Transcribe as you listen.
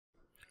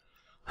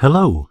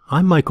Hello,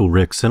 I'm Michael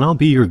Ricks, and I'll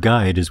be your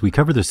guide as we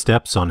cover the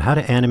steps on how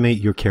to animate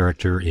your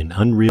character in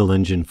Unreal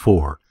Engine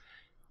 4.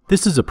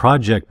 This is a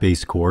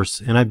project-based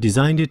course, and I've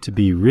designed it to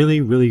be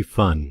really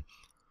fun.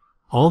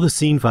 All the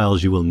scene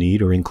files you will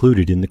need are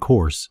included in the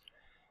course.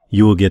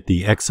 You will get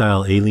the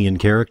Exile Alien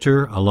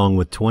character, along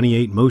with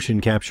 28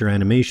 motion capture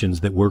animations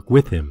that work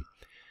with him.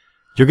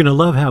 You're going to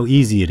love how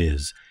easy it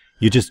is.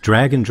 You just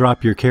drag and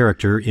drop your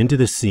character into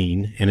the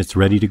scene, and it's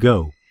ready to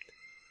go.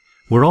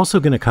 We're also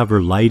going to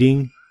cover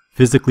lighting,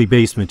 physically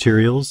based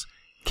materials,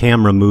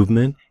 camera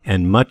movement,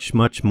 and much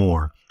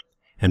more.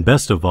 And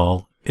best of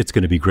all, it's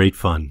going to be great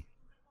fun.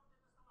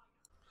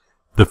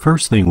 The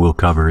first thing we'll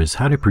cover is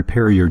how to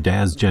prepare your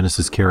DAZ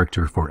Genesis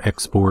character for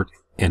export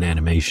and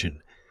animation.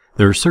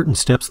 There are certain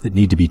steps that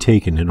need to be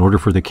taken in order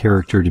for the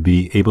character to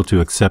be able to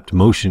accept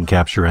motion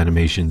capture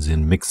animations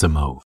in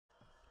Mixamo.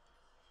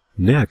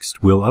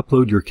 Next, we'll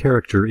upload your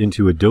character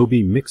into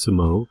Adobe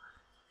Mixamo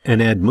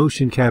and add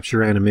motion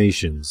capture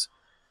animations.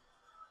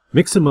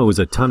 Mixamo is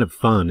a ton of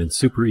fun and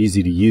super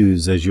easy to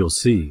use, as you'll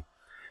see.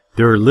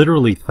 There are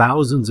literally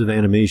thousands of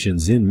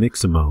animations in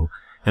Mixamo,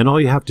 and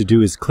all you have to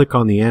do is click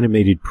on the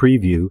animated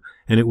preview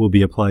and it will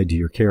be applied to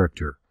your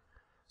character.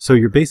 So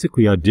you're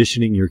basically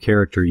auditioning your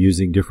character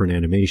using different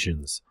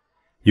animations.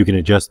 You can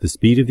adjust the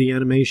speed of the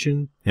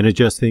animation and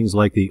adjust things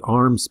like the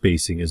arm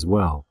spacing as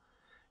well.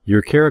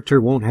 Your character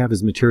won't have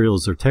his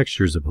materials or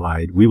textures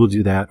applied. We will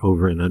do that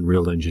over in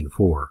Unreal Engine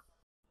 4.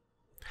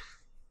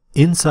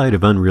 Inside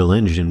of Unreal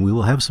Engine, we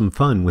will have some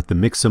fun with the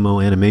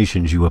Mixamo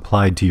animations you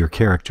applied to your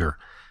character.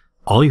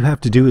 All you have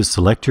to do is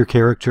select your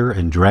character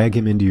and drag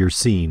him into your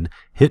scene,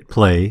 hit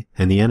play,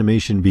 and the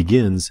animation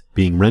begins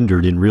being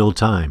rendered in real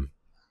time.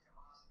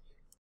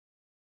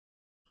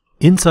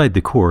 Inside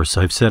the course,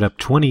 I've set up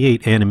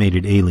 28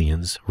 animated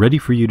aliens, ready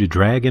for you to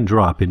drag and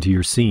drop into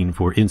your scene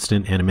for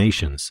instant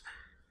animations.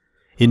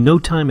 In no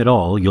time at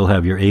all, you'll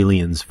have your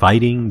aliens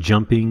fighting,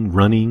 jumping,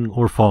 running,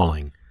 or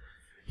falling.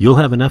 You'll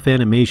have enough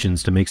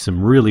animations to make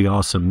some really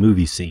awesome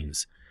movie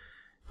scenes.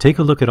 Take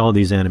a look at all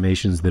these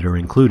animations that are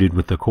included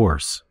with the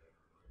course.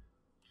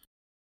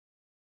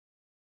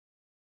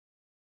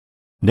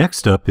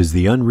 Next up is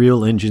the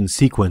Unreal Engine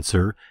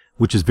sequencer,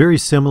 which is very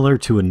similar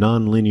to a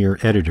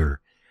nonlinear editor.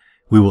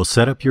 We will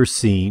set up your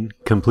scene,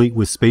 complete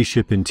with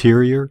spaceship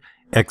interior,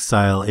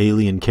 Exile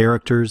Alien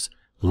characters,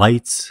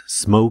 lights,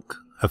 smoke,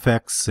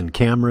 effects, and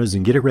cameras,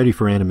 and get it ready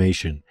for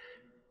animation.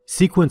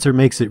 Sequencer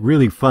makes it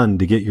really fun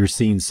to get your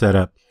scene set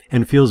up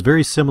and feels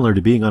very similar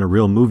to being on a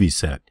real movie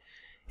set.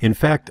 In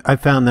fact, I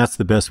found that's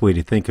the best way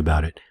to think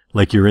about it,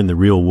 like you're in the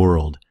real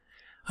world.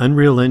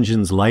 Unreal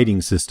Engine's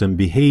lighting system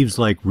behaves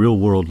like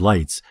real-world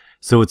lights,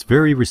 so it's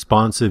very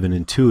responsive and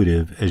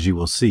intuitive, as you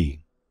will see.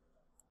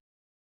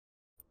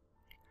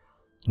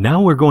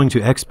 Now we're going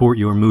to export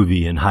your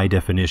movie in high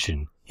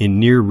definition, in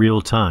near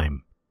real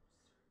time.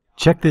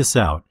 Check this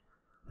out.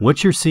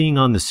 What you're seeing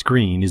on the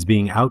screen is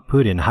being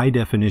output in high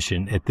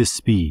definition at this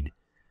speed.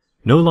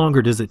 No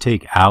longer does it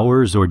take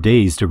hours or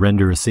days to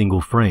render a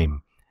single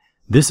frame.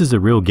 This is a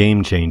real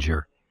game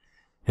changer.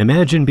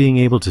 Imagine being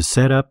able to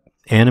set up,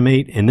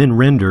 animate, and then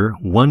render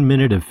 1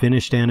 minute of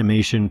finished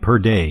animation per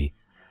day.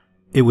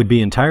 It would be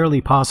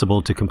entirely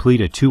possible to complete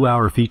a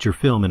 2-hour feature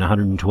film in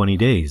 120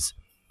 days.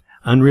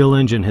 Unreal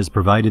Engine has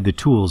provided the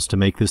tools to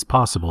make this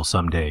possible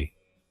someday.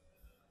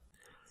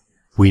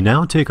 We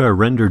now take our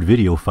rendered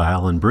video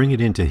file and bring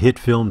it into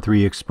HitFilm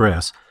 3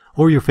 Express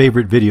or your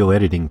favorite video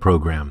editing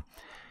program.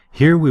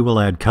 Here we will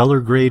add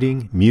color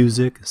grading,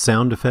 music,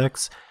 sound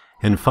effects,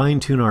 and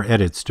fine-tune our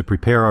edits to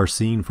prepare our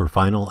scene for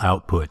final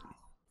output.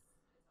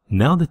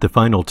 Now that the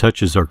final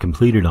touches are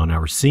completed on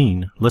our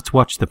scene, let's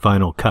watch the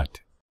final cut.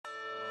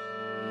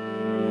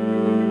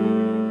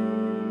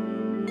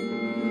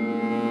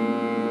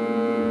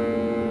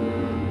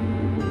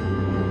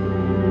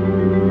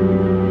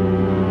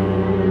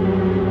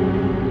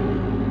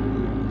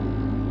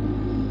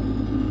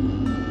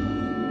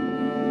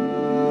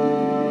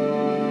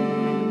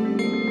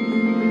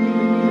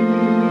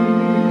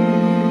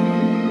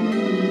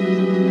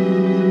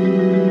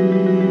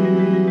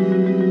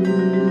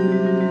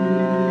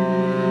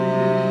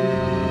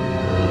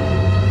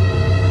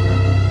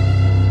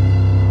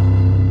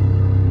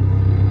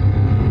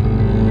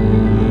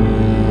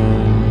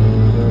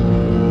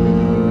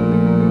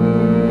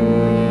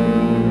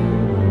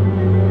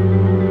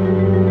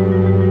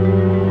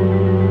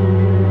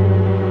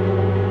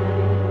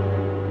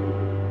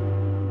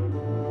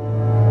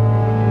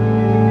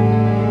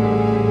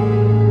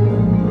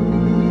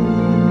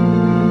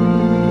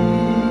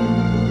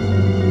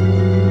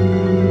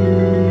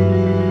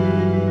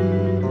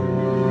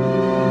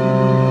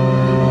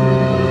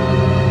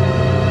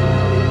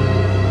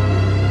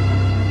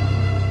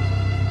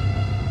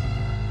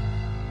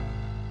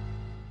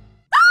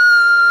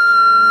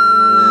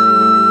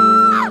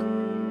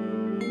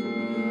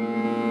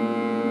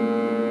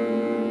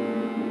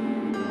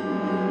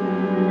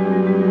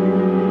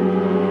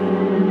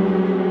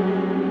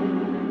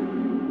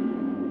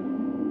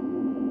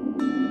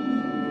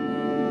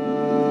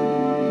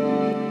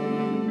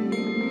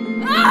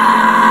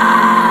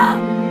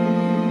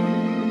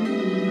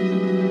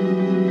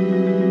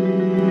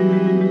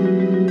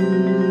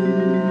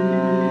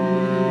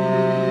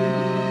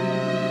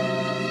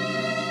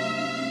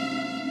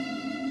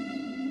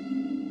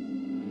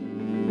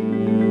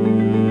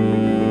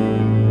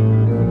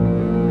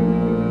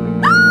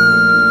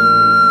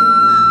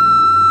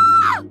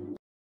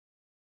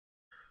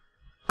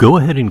 Go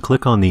ahead and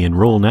click on the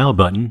Enroll Now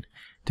button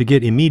to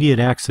get immediate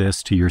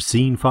access to your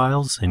scene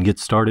files and get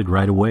started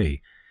right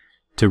away.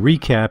 To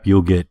recap,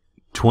 you'll get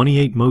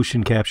 28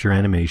 motion capture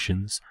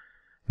animations,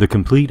 the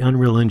complete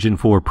Unreal Engine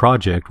 4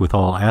 project with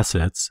all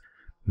assets,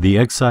 the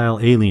Exile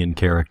Alien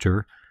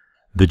character,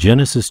 the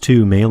Genesis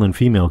 2 male and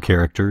female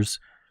characters,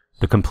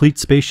 the complete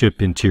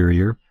spaceship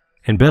interior,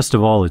 and best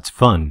of all, it's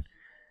fun.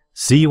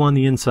 See you on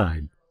the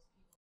inside.